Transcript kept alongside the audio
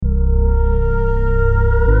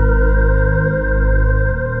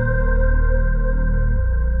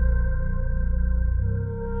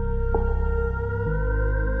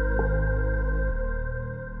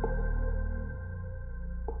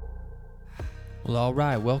Well, all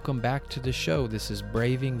right. Welcome back to the show. This is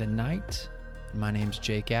Braving the Night. My name's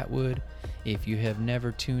Jake Atwood. If you have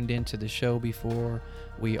never tuned into the show before,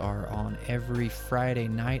 we are on every Friday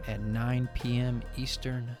night at 9 p.m.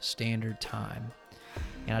 Eastern Standard Time.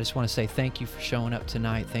 And I just want to say thank you for showing up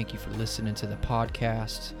tonight. Thank you for listening to the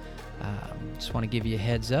podcast. Just want to give you a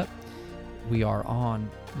heads up. We are on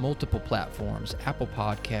multiple platforms: Apple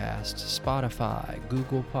Podcasts, Spotify,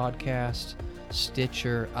 Google Podcasts,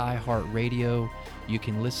 Stitcher, iHeartRadio. You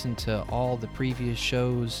can listen to all the previous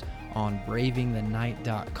shows on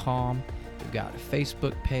bravingthenight.com. We've got a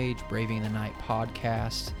Facebook page, Braving the Night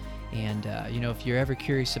Podcast. And, if you're ever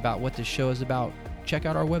curious about what this show is about, check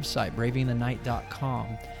out our website,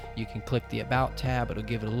 bravingthenight.com. You can click the About tab. It'll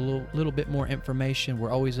give it a little bit more information.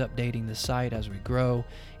 We're always updating the site as we grow.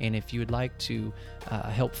 And if you would like to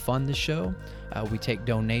help fund the show, we take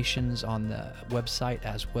donations on the website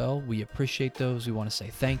as well. We appreciate those. We want to say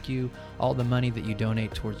thank you. All the money that you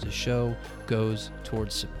donate towards the show goes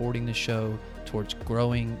towards supporting the show, towards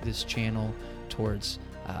growing this channel, towards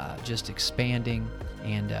just expanding.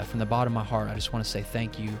 And from the bottom of my heart, I just want to say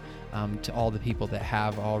thank you to all the people that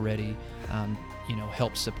have already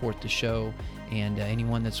help support the show, and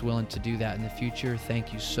anyone that's willing to do that in the future,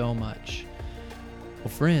 thank you so much. Well,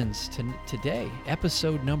 friends, today,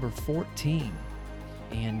 episode number 14,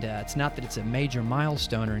 and it's not that it's a major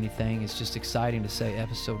milestone or anything, it's just exciting to say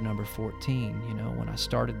episode number 14. When I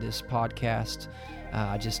started this podcast,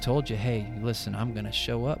 I just told you, hey, listen, I'm going to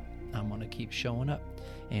show up. I'm going to keep showing up.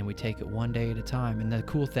 And we take it one day at a time. And the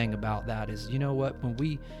cool thing about that is, when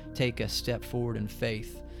we take a step forward in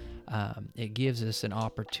faith, it gives us an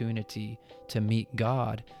opportunity to meet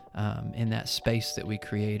God in that space that we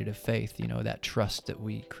created of faith, that trust that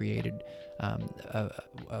we created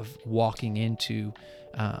of walking into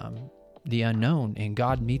the unknown, and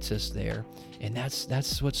God meets us there. And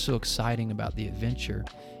that's what's so exciting about the adventure.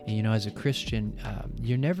 And as a Christian,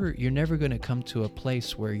 you're never going to come to a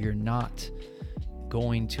place where you're not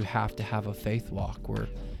going to have a faith walk, where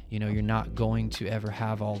you're not going to ever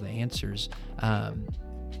have all the answers.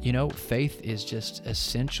 Faith is just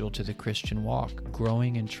essential to the Christian walk.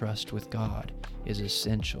 Growing in trust with God is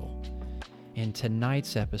essential. In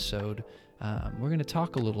tonight's episode, we're going to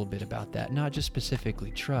talk a little bit about that, not just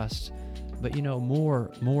specifically trust, but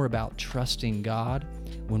more about trusting God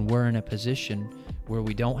when we're in a position where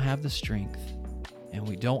we don't have the strength and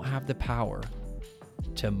we don't have the power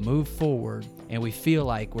to move forward, and we feel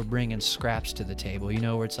like we're bringing scraps to the table,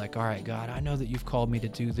 where it's like, all right, God, I know that you've called me to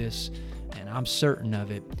do this, and I'm certain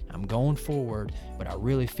of it. I'm going forward, but I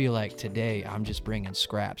really feel like today I'm just bringing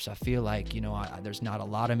scraps. I feel like, there's not a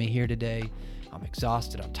lot of me here today. I'm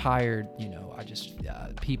exhausted. I'm tired.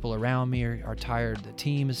 People around me are tired. The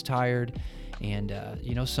team is tired. And,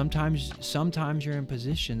 sometimes you're in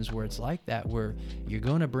positions where it's like that, where you're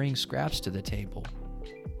going to bring scraps to the table.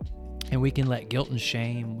 And we can let guilt and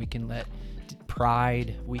shame, we can let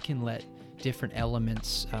pride, we can let different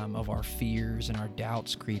elements of our fears and our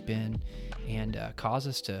doubts creep in and cause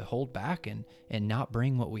us to hold back and not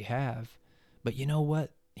bring what we have. But you know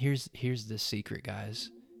what? Here's the secret,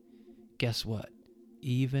 guys. Guess what?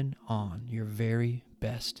 Even on your very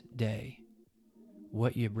best day,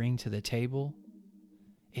 what you bring to the table,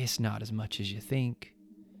 it's not as much as you think.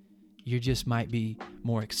 You just might be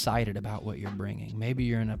more excited about what you're bringing. Maybe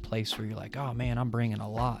you're in a place where you're like, oh man, I'm bringing a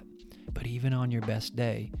lot. But even on your best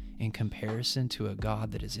day, in comparison to a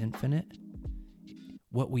God that is infinite,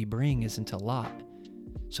 what we bring isn't a lot.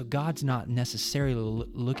 So God's not necessarily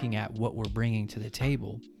looking at what we're bringing to the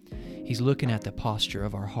table. He's looking at the posture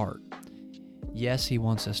of our heart. Yes, He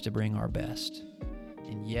wants us to bring our best.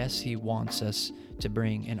 And yes, He wants us to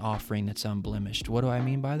bring an offering that's unblemished. What do I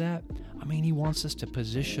mean by that? I mean, He wants us to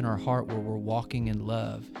position our heart where we're walking in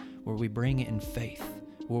love, where we bring it in faith,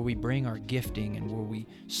 where we bring our gifting, and where we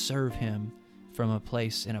serve Him from a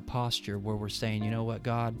place and a posture where we're saying, you know what,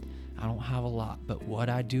 God, I don't have a lot, but what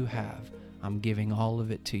I do have, I'm giving all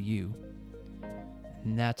of it to you.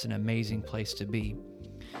 And that's an amazing place to be.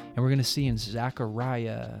 And we're going to see in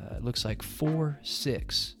Zechariah, it looks like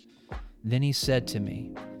 4:6, then He said to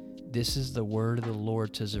me, this is the word of the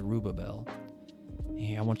Lord to Zerubbabel.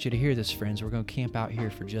 Yeah, I want you to hear this, friends. We're going to camp out here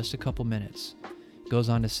for just a couple minutes. It goes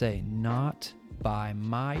on to say, not by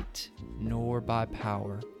might nor by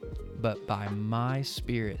power, but by my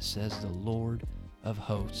Spirit, says the Lord of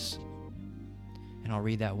hosts. And I'll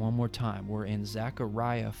read that one more time. We're in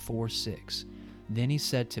Zechariah 4:6. Then He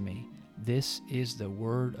said to me, this is the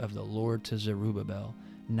word of the Lord to Zerubbabel,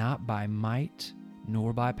 not by might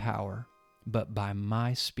nor by power, but by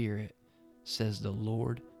my Spirit, says the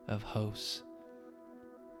Lord of hosts.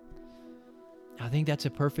 I think that's a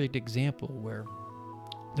perfect example where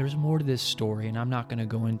there's more to this story, and I'm not going to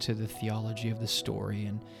go into the theology of the story,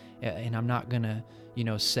 and I'm not going to,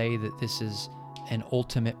 say that this is an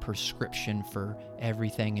ultimate prescription for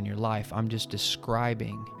everything in your life. I'm just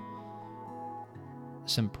describing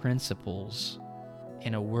some principles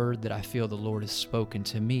in a word that I feel the Lord has spoken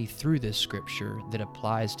to me through this scripture that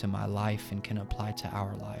applies to my life and can apply to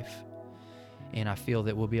our life. And I feel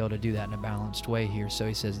that we'll be able to do that in a balanced way here. So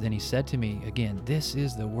he says, then he said to me, again, this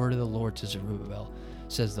is the word of the Lord to Zerubbabel,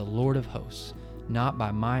 says the Lord of hosts, not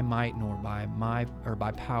by my might nor by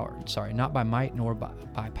power, not by might nor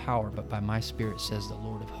by power, but by my spirit, says the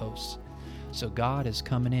Lord of hosts. So God is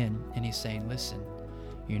coming in and he's saying, listen,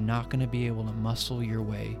 you're not going to be able to muscle your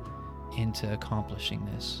way into accomplishing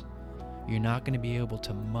this. You're not going to be able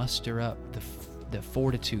to muster up the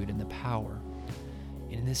fortitude and the power.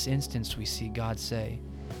 And in this instance, we see God say,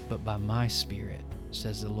 but by my spirit,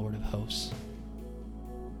 says the Lord of hosts.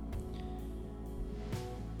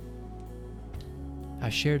 I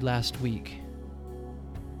shared last week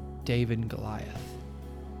David and Goliath,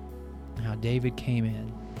 and how David came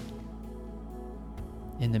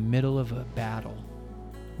in the middle of a battle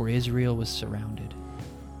where Israel was surrounded.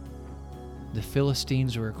 The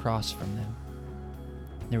Philistines were across from them.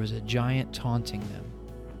 There was a giant taunting them.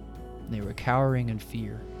 They were cowering in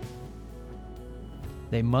fear.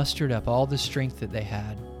 They mustered up all the strength that they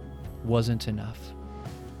had. Wasn't enough.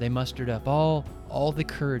 They mustered up all the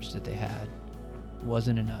courage that they had.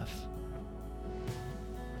 Wasn't enough.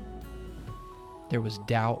 There was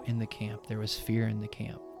doubt in the camp. There was fear in the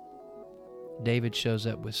camp. David shows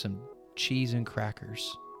up with some cheese and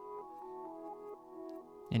crackers.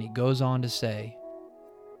 And he goes on to say,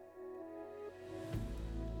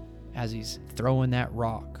 as he's throwing that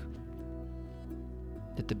rock,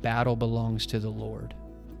 that the battle belongs to the Lord.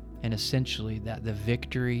 And essentially that the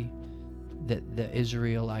victory that the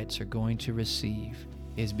Israelites are going to receive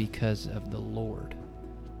is because of the Lord,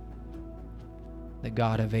 the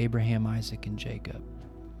God of Abraham, Isaac, and Jacob.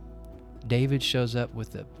 David shows up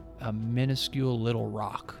with a minuscule little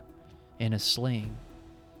rock in a sling,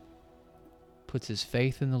 puts his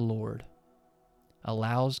faith in the Lord,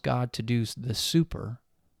 allows God to do the super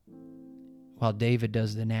while David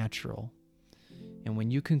does the natural. And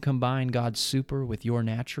when you can combine God's super with your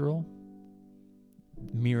natural,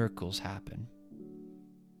 miracles happen.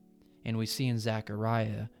 And we see in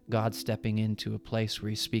Zechariah, God stepping into a place where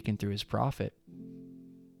he's speaking through his prophet.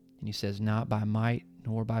 And he says, not by might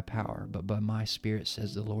nor by power, but by my spirit,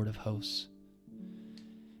 says the Lord of hosts.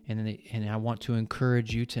 And I want to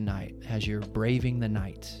encourage you tonight, as you're braving the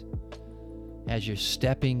night, as you're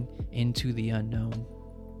stepping into the unknown,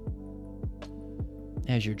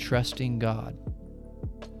 as you're trusting God,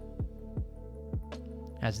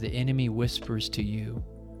 as the enemy whispers to you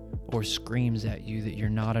or screams at you that you're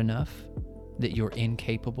not enough, that you're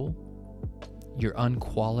incapable, you're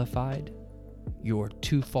unqualified, you're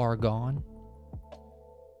too far gone,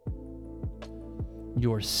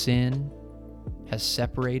 your sin has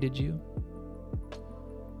separated you,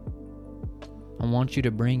 I want you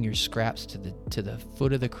to bring your scraps to the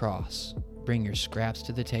foot of the cross. Bring your scraps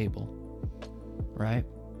to the table, right?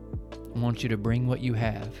 I want you to bring what you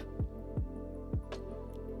have.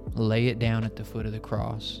 Lay it down at the foot of the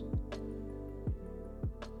cross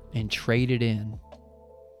and trade it in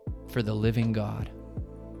for the living God.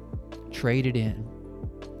 Trade it in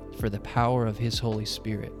for the power of His Holy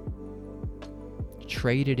Spirit.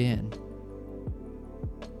 Trade it in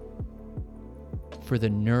for the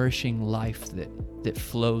nourishing life that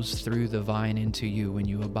flows through the vine into you when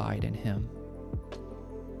you abide in Him.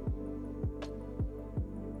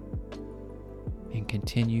 And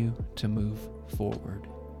continue to move forward.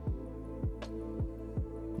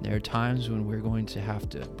 There are times when we're going to have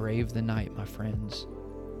to brave the night, my friends.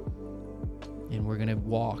 And we're going to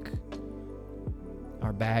walk.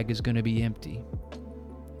 Our bag is going to be empty.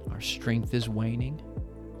 Our strength is waning.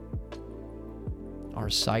 Our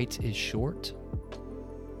sight is short.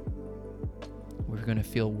 We're going to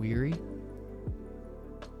feel weary.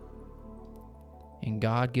 And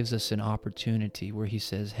God gives us an opportunity where He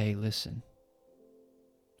says, hey, listen,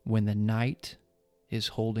 when the night is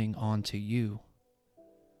holding on to you,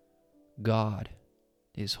 God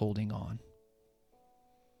is holding on.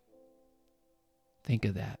 Think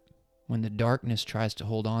of that. When the darkness tries to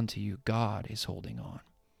hold on to you, God is holding on.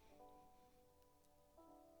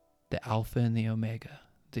 The Alpha and the Omega,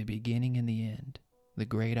 the beginning and the end, the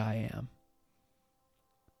great I am.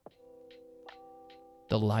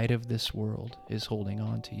 The light of this world is holding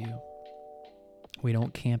on to you. We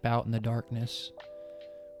don't camp out in the darkness.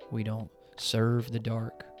 We don't serve the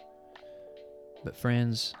dark. But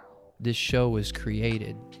friends, This show was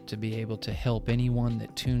created to be able to help anyone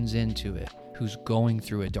that tunes into it who's going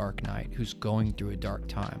through a dark night, who's going through a dark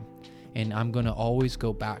time. And I'm going to always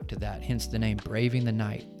go back to that, hence the name Braving the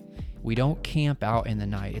Night. We don't camp out in the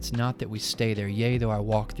night. It's not that we stay there. Yea, though I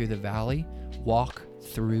walk through the valley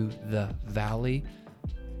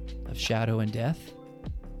of shadow and death.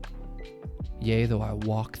 Yea, though I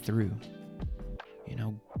walk through.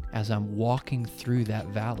 As I'm walking through that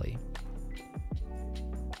valley,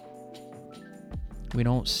 we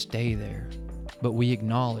don't stay there, but we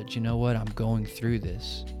acknowledge, I'm going through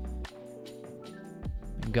this.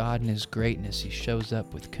 And God in His greatness, He shows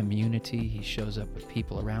up with community. He shows up with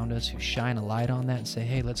people around us who shine a light on that and say,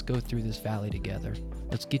 hey, let's go through this valley together.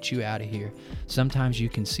 Let's get you out of here. Sometimes you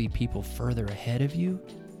can see people further ahead of you,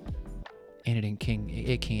 and it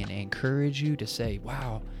can encourage you to say,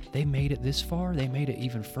 wow, they made it this far. They made it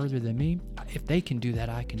even further than me. If they can do that,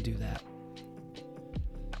 I can do that.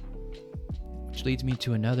 Which leads me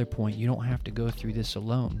to another point. You don't have to go through this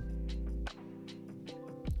alone.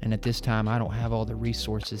 And at this time, I don't have all the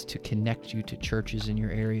resources to connect you to churches in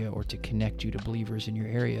your area or to connect you to believers in your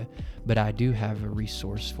area, but I do have a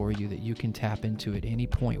resource for you that you can tap into at any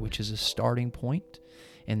point, which is a starting point,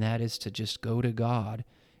 and that is to just go to God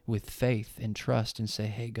with faith and trust and say,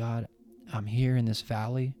 hey, God, I'm here in this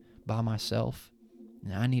valley by myself,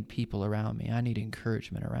 and I need people around me. I need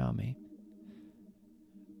encouragement around me.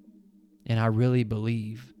 And I really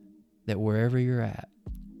believe that wherever you're at,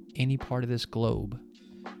 any part of this globe,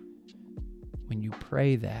 when you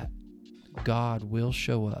pray that, God will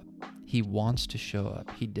show up. He wants to show up.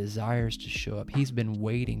 He desires to show up. He's been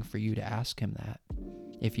waiting for you to ask Him that.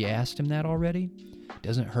 If you asked Him that already, it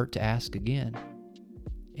doesn't hurt to ask again.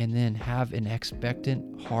 And then have an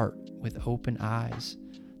expectant heart with open eyes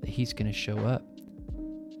that He's going to show up.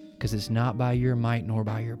 Because it's not by your might nor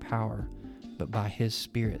by your power, but by His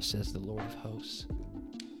Spirit, says the Lord of hosts.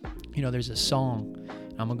 There's a song.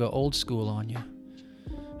 I'm going to go old school on you.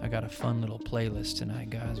 I got a fun little playlist tonight,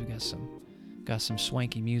 guys. We got some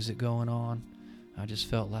swanky music going on. I just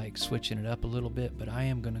felt like switching it up a little bit, but I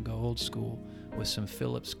am going to go old school with some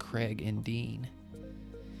Phillips, Craig, and Dean.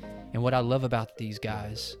 And what I love about these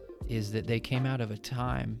guys is that they came out of a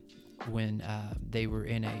time when they were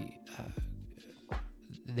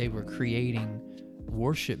they were creating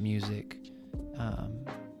worship music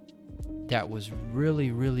that was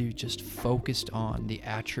really, really just focused on the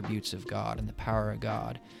attributes of God and the power of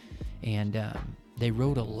God. And they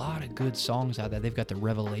wrote a lot of good songs out there. They've got the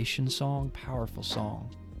Revelation song, powerful song.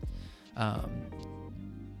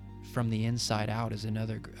 From the Inside Out is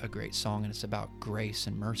a great song, and it's about grace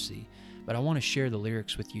and mercy. But I want to share the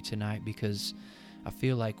lyrics with you tonight because I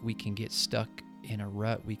feel like we can get stuck in a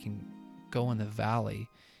rut. We can go in the valley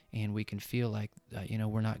and we can feel like,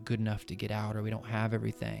 we're not good enough to get out, or we don't have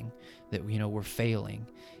everything, that, we're failing.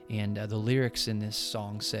 And the lyrics in this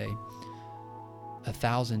song say,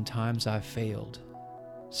 1,000 times I've failed,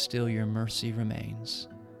 still your mercy remains.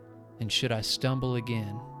 And should I stumble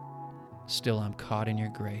again, still I'm caught in your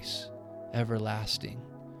grace, everlasting.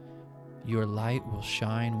 Your light will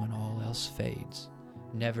shine when all else fades,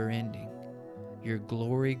 never ending. Your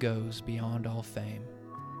glory goes beyond all fame.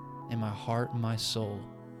 In my heart and my soul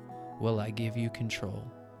will I give you control.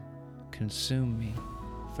 Consume me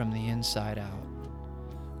from the inside out.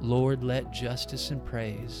 Lord, let justice and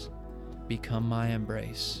praise become my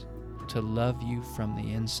embrace, to love you from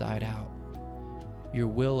the inside out. Your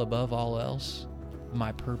will above all else,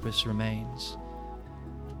 my purpose remains.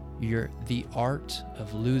 You're the art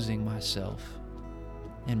of losing myself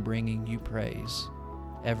and bringing you praise,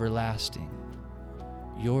 everlasting.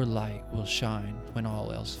 Your light will shine when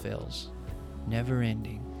all else fails, never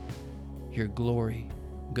ending. Your glory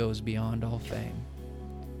goes beyond all fame.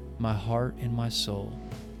 My heart and my soul,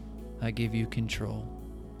 I give you control.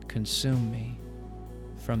 Consume me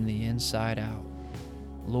from the inside out.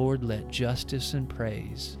 Lord, let justice and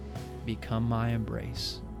praise become my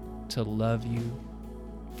embrace, to love you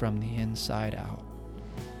from the inside out.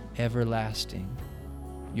 Everlasting,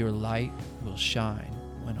 your light will shine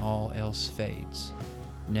when all else fades.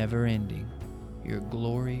 Never ending, your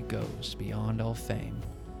glory goes beyond all fame.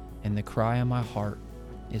 And the cry of my heart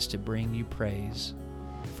is to bring you praise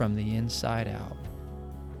from the inside out.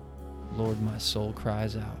 Lord, my soul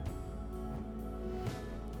cries out.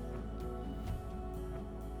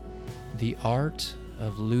 The art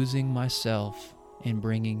of losing myself and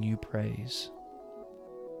bringing you praise.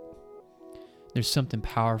 There's something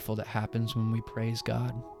powerful that happens when we praise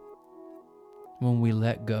God. When we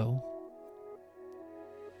let go,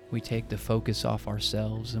 we take the focus off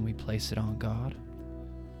ourselves and we place it on God.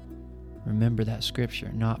 Remember that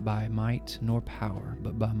scripture, not by might nor power,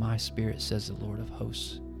 but by my Spirit, says the Lord of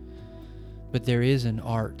hosts. But there is an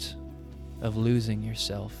art of losing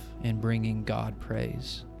yourself and bringing God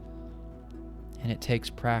praise. And it takes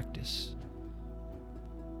practice.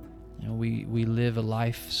 We live a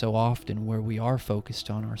life so often where we are focused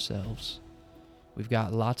on ourselves. We've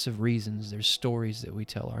got lots of reasons. There's stories that we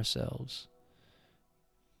tell ourselves.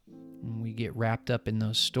 And we get wrapped up in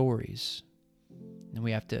those stories. And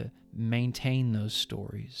we have to maintain those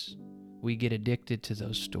stories. We get addicted to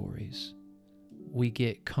those stories. We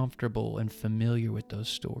get comfortable and familiar with those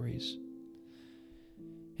stories.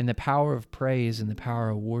 And the power of praise and the power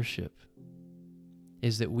of worship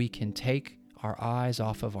is that we can take our eyes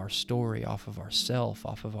off of our story, off of ourself,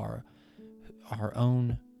 off of our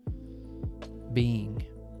own being,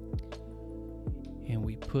 and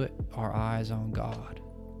we put our eyes on God,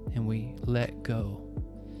 and we let go.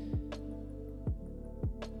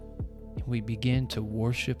 And we begin to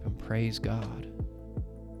worship and praise God.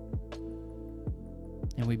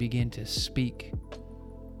 And we begin to speak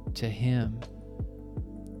to Him.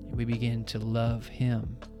 And we begin to love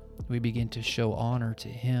Him. We begin to show honor to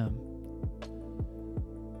Him.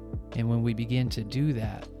 And when we begin to do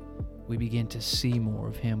that, we begin to see more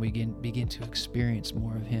of Him. We begin to experience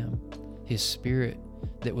more of Him. His Spirit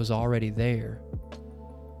that was already there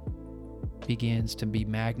begins to be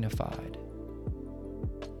magnified.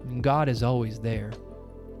 And God is always there.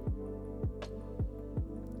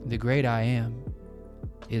 The great I Am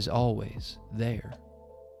is always there.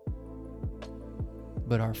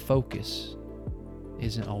 But our focus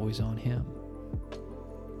isn't always on Him.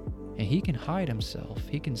 And He can hide Himself.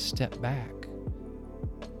 He can step back.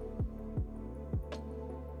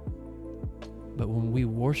 But when we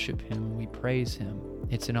worship Him and we praise Him,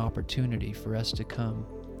 it's an opportunity for us to come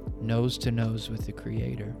nose to nose with the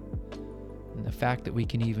Creator. And the fact that we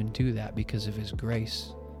can even do that because of His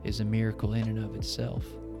grace is a miracle in and of itself.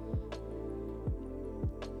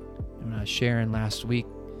 And when I was sharing last week,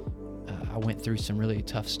 I went through some really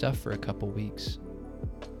tough stuff for a couple weeks.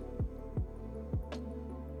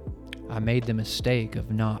 I made the mistake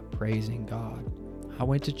of not praising God. I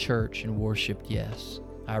went to church and worshiped, yes.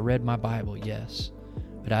 I read my Bible, yes.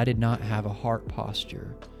 But I did not have a heart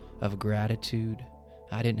posture of gratitude.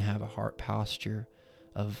 I didn't have a heart posture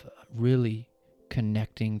of really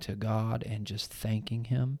connecting to God and just thanking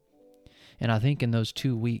Him. And I think in those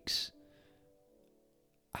 2 weeks,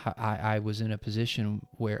 I was in a position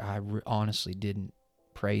where I honestly didn't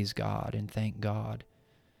praise God and thank God.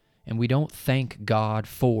 And we don't thank God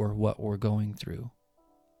for what we're going through.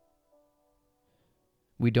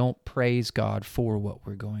 We don't praise God for what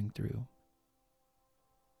we're going through.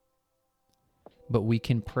 But we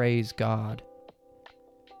can praise God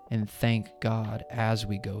and thank God as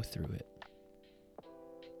we go through it.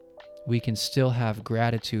 We can still have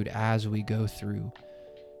gratitude as we go through,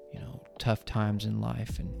 tough times in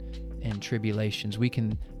life and tribulations. We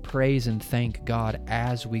can praise and thank God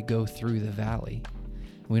as we go through the valley.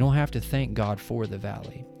 We don't have to thank God for the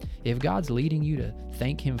valley. If God's leading you to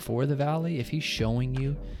thank Him for the valley, if He's showing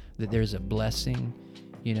you that there's a blessing,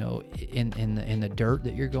 in the dirt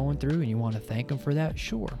that you're going through and you want to thank Him for that,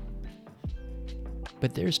 sure.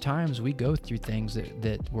 But there's times we go through things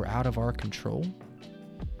that were out of our control.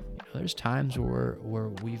 There's times where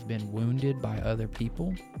we've been wounded by other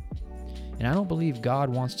people. And I don't believe God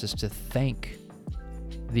wants us to thank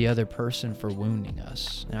the other person for wounding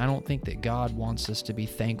us. And I don't think that God wants us to be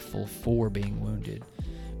thankful for being wounded.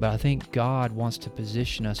 But I think God wants to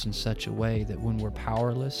position us in such a way that when we're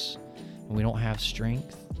powerless and we don't have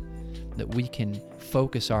strength, that we can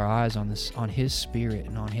focus our eyes on His Spirit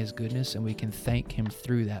and on His goodness, and we can thank Him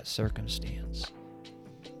through that circumstance.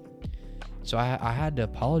 So I had to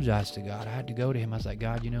apologize to God. I had to go to Him. I was like,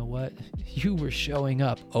 God, you know what? You were showing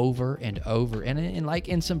up over and over, and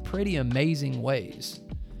in some pretty amazing ways.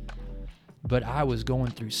 But I was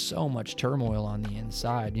going through so much turmoil on the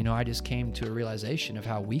inside. I just came to a realization of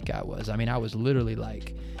how weak I was. I was literally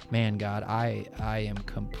like, man, God, I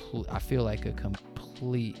feel like a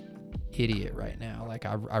complete idiot right now. Like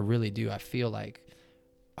I really do. I feel like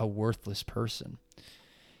a worthless person.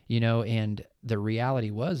 And the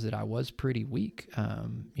reality was that I was pretty weak,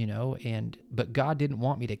 but God didn't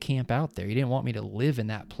want me to camp out there. He didn't want me to live in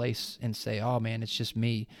that place and say, oh man, it's just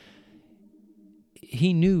me.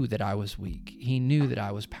 He knew that I was weak. He knew that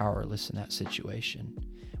I was powerless in that situation.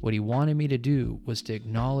 What He wanted me to do was to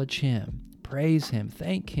acknowledge Him, praise him,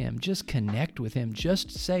 thank him, just connect with him.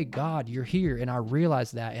 Just say, God, you're here, and I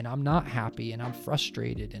realize that, and I'm not happy, and I'm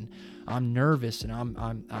frustrated, and I'm nervous, and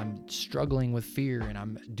I'm struggling with fear, and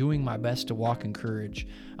I'm doing my best to walk in courage.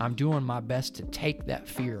 I'm doing my best to take that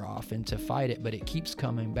fear off and to fight it, but it keeps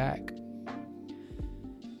coming back.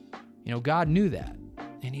 God knew that,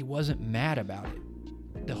 and he wasn't mad about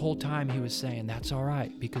it. The whole time he was saying, that's all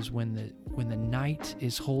right, because when the night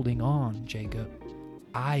is holding on, Jacob,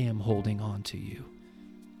 I am holding on to you.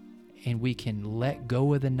 And we can let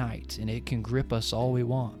go of the night, and it can grip us all we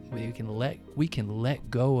want. We can let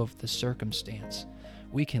go of the circumstance.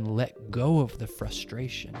 We can let go of the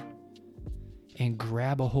frustration and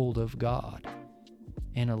grab a hold of God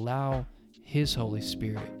and allow his Holy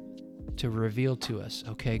Spirit to reveal to us,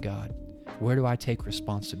 okay, God, where do I take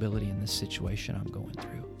responsibility in this situation I'm going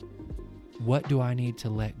through? What do I need to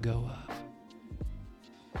let go of?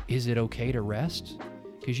 Is it okay to rest?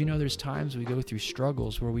 Because there's times we go through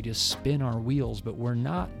struggles where we just spin our wheels, but we're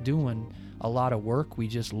not doing a lot of work. We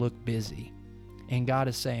just look busy. And God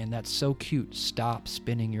is saying, that's so cute. Stop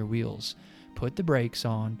spinning your wheels. Put the brakes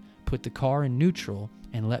on, put the car in neutral,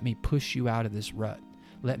 and let me push you out of this rut.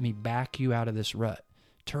 Let me back you out of this rut.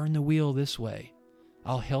 Turn the wheel this way.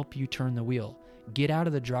 I'll help you turn the wheel. Get out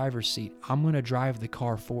of the driver's seat. I'm going to drive the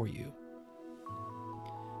car for you.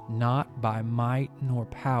 Not by might nor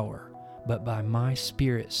power, but by my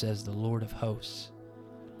Spirit, says the Lord of hosts.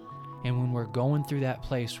 And when we're going through that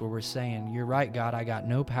place where we're saying, you're right, God, I got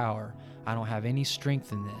no power. I don't have any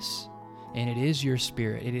strength in this. And it is your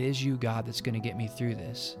Spirit. It is you, God, that's going to get me through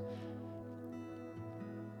this.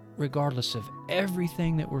 Regardless of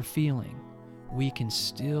everything that we're feeling, we can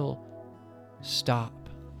still stop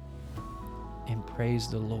and praise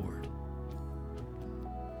the Lord.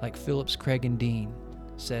 Like Phillips Craig and Dean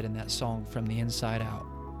said in that song, From the Inside Out,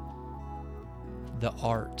 the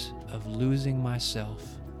art of losing myself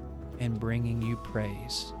and bringing you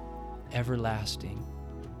praise, everlasting.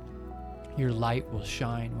 Your light will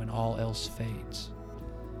shine when all else fades.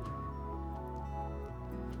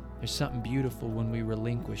 There's something beautiful when we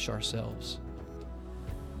relinquish ourselves,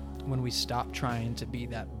 when we stop trying to be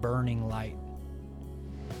that burning light,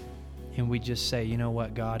 and we just say, you know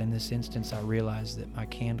what, God, in this instance, I realize that my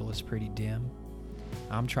candle is pretty dim.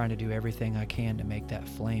 I'm trying to do everything I can to make that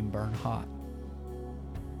flame burn hot.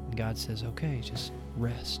 And God says, okay, just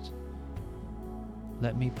rest.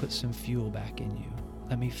 Let me put some fuel back in you.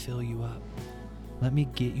 Let me fill you up. Let me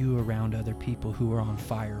get you around other people who are on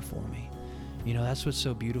fire for me. That's what's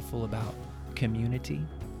so beautiful about community,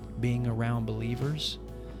 being around believers,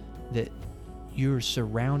 that you're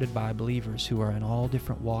surrounded by believers who are in all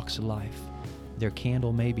different walks of life. Their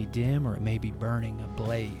candle may be dim or it may be burning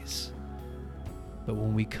ablaze. But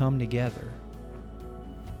when we come together,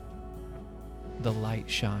 the light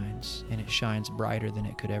shines, and it shines brighter than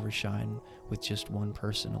it could ever shine with just one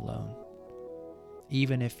person alone.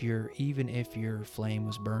 Even if your flame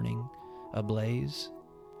was burning ablaze,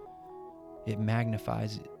 it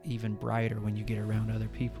magnifies it even brighter when you get around other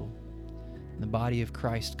people. And the body of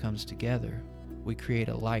Christ comes together. We create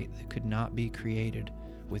a light that could not be created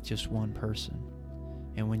with just one person.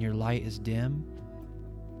 And when your light is dim,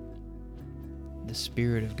 the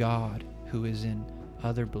Spirit of God, who is in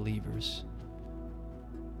other believers,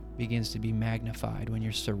 begins to be magnified when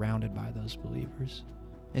you're surrounded by those believers.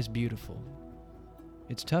 It's beautiful.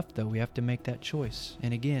 It's tough, though. We have to make that choice.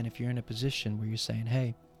 And again, if you're in a position where you're saying,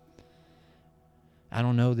 hey, I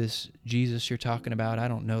don't know this Jesus you're talking about. I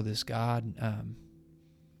don't know this God.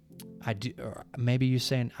 I do, or maybe you're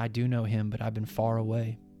saying, I do know him, but I've been far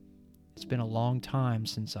away. It's been a long time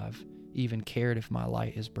since I've even cared if my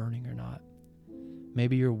light is burning or not.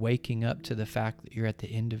 Maybe you're waking up to the fact that you're at the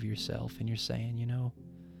end of yourself and you're saying,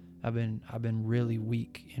 I've been really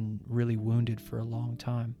weak and really wounded for a long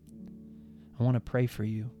time. I want to pray for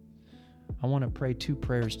you. I want to pray 2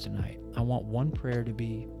 prayers tonight. I want one prayer to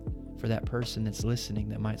be for that person that's listening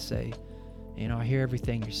that might say, I hear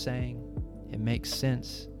everything you're saying. It makes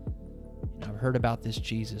sense. I've heard about this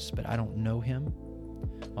Jesus, but I don't know him.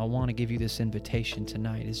 I want to give you this invitation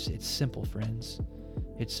tonight. It's simple, friends.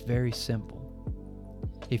 It's very simple.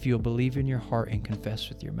 If you'll believe in your heart and confess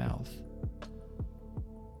with your mouth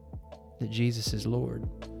that Jesus is Lord,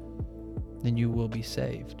 then you will be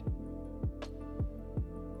saved.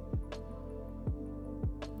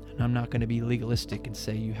 And I'm not going to be legalistic and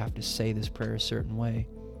say you have to say this prayer a certain way.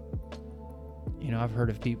 I've heard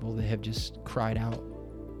of people that have just cried out,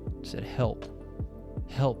 said, help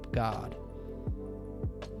God,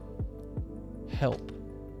 help.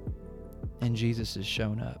 And Jesus has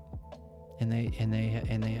shown up. And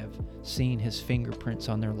they have seen his fingerprints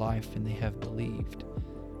on their life, and they have believed.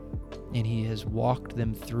 and He has walked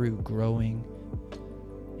them through growing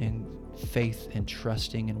in faith and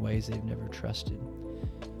trusting in ways they've never trusted.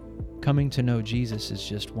 Coming to know Jesus is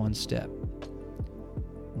just one step.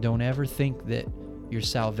 Don't ever think that your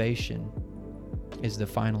salvation is the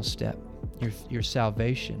final step. Your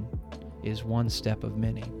salvation is one step of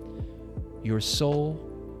many. Your soul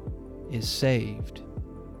is saved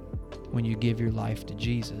when you give your life to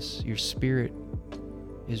Jesus. Your spirit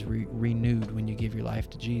is renewed when you give your life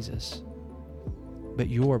to Jesus. But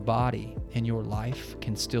your body and your life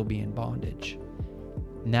can still be in bondage.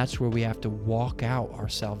 And that's where we have to walk out our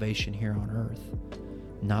salvation here on earth.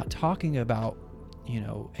 Not talking about,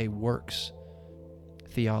 a works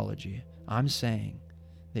theology. I'm saying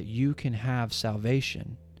that you can have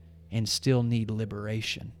salvation and still need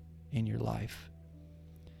liberation in your life.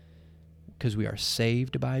 Because we are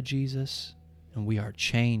saved by Jesus and we are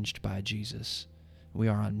changed by Jesus. We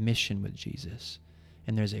are on mission with Jesus.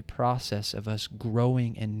 And there's a process of us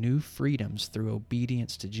growing in new freedoms through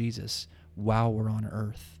obedience to Jesus while we're on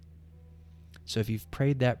earth. So if you've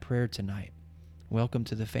prayed that prayer tonight, welcome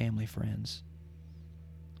to the family, friends.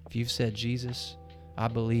 If you've said, Jesus, I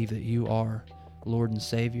believe that you are Lord and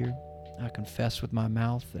Savior. I confess with my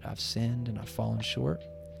mouth that I've sinned and I've fallen short.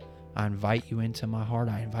 I invite you into my heart.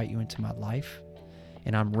 I invite you into my life.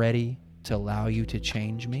 And I'm ready to allow you to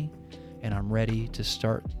change me. And I'm ready to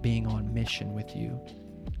start being on mission with you.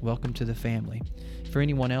 Welcome to the family. For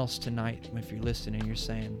anyone else tonight, if you're listening and you're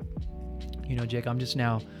saying, Jake, I'm just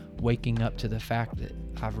now waking up to the fact that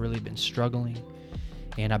I've really been struggling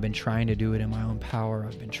and I've been trying to do it in my own power.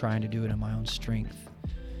 I've been trying to do it in my own strength.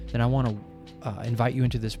 Then I want to invite you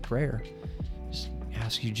into this prayer. Just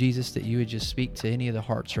ask you, Jesus, that you would just speak to any of the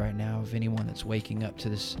hearts right now of anyone that's waking up to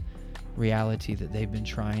this reality that they've been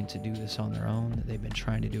trying to do this on their own, that they've been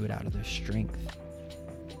trying to do it out of their strength.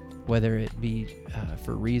 Whether it be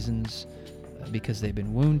for reasons because they've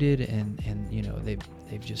been wounded and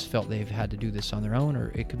they've just felt they've had to do this on their own,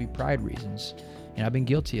 or it could be pride reasons. And I've been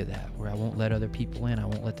guilty of that, where I won't let other people in, I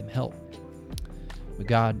won't let them help. But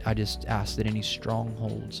God, I just ask that any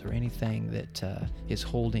strongholds or anything that is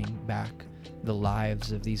holding back the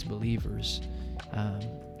lives of these believers,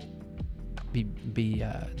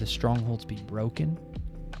 the strongholds be broken.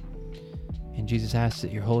 And Jesus asks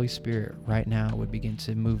that your Holy Spirit right now would begin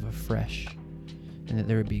to move afresh, and that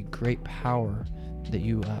there would be great power that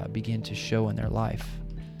you begin to show in their life,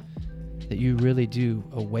 that you really do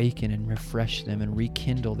awaken and refresh them and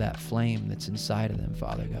rekindle that flame that's inside of them,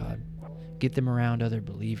 Father God. Get them around other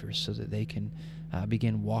believers so that they can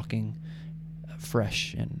begin walking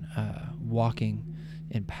fresh and walking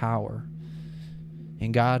in power.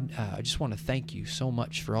 And God, I just want to thank you so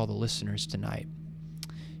much for all the listeners tonight.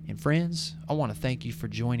 And friends, I want to thank you for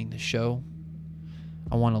joining the show.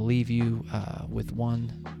 I want to leave you with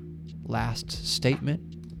one last statement.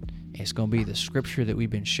 It's going to be the scripture that we've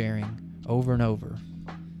been sharing over and over.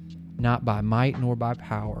 Not by might nor by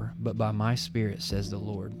power, but by my Spirit, says the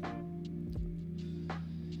Lord.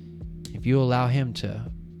 If you allow Him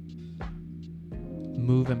to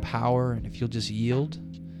move in power, and if you'll just yield,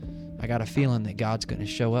 I got a feeling that God's going to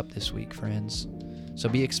show up this week, friends. So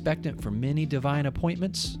be expectant for many divine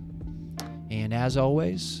appointments. And as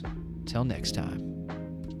always, till next time.